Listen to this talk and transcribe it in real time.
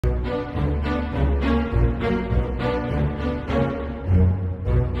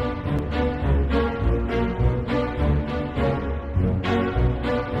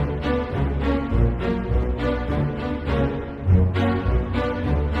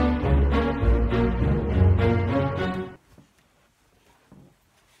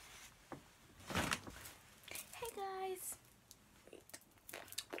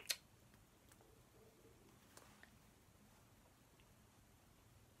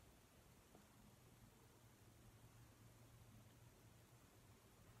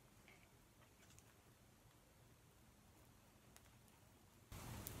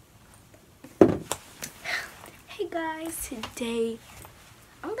guys, today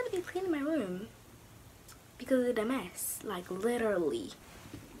I'm gonna be cleaning my room because it's a mess, like literally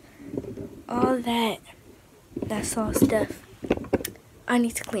all that's all stuff I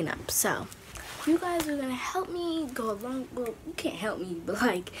need to clean up. So you guys are gonna help me go along. Well, you can't help me, but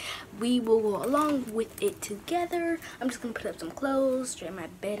like we will go along with it together. I'm just gonna put up some clothes, straighten my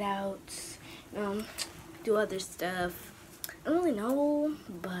bed out, do other stuff. I don't really know,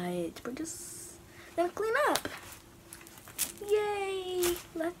 but we're just gonna clean up. Yay!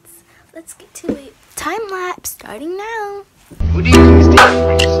 Let's get to it. Time lapse starting now. What do you think is the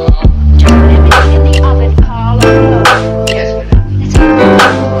turn everything in the oven, Carlo? Yes,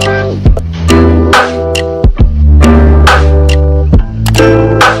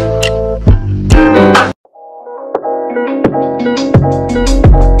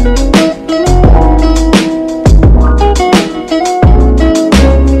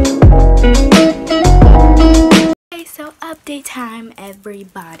 Okay, so update time,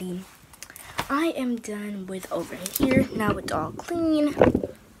 everybody. I am done with over here. Now it's all clean.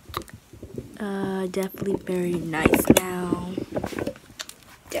 Definitely very nice now.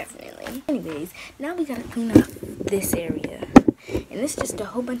 Definitely. Anyways, now we gotta clean up this area. And it's just a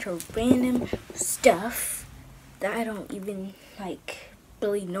whole bunch of random stuff that I don't even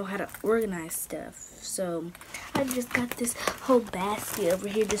really know how to organize stuff. So I just got this whole basket over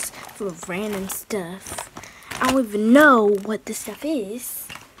here just full of random stuff. I don't even know what this stuff is.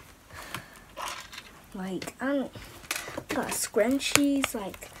 Like, I got scrunchies,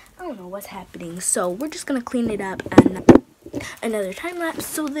 I don't know what's happening. So we're just gonna clean it up and another time lapse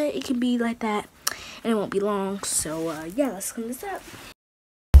so that it can be like that and it won't be long. So yeah, let's clean this up.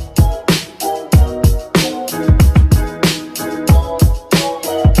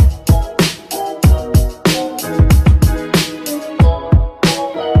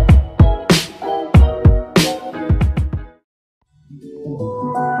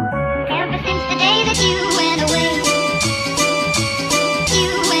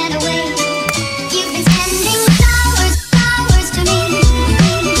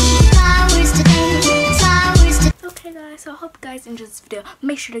 So I hope you guys enjoyed this video.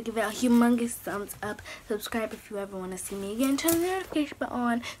 Make sure to give it a humongous thumbs up. Subscribe if you ever want to see me again. Turn the notification bell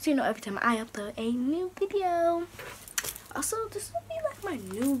on so you know every time I upload a new video. Also, this will be like my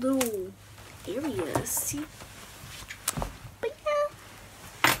new little area. See? But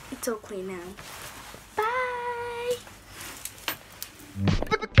yeah, it's all clean now. Bye!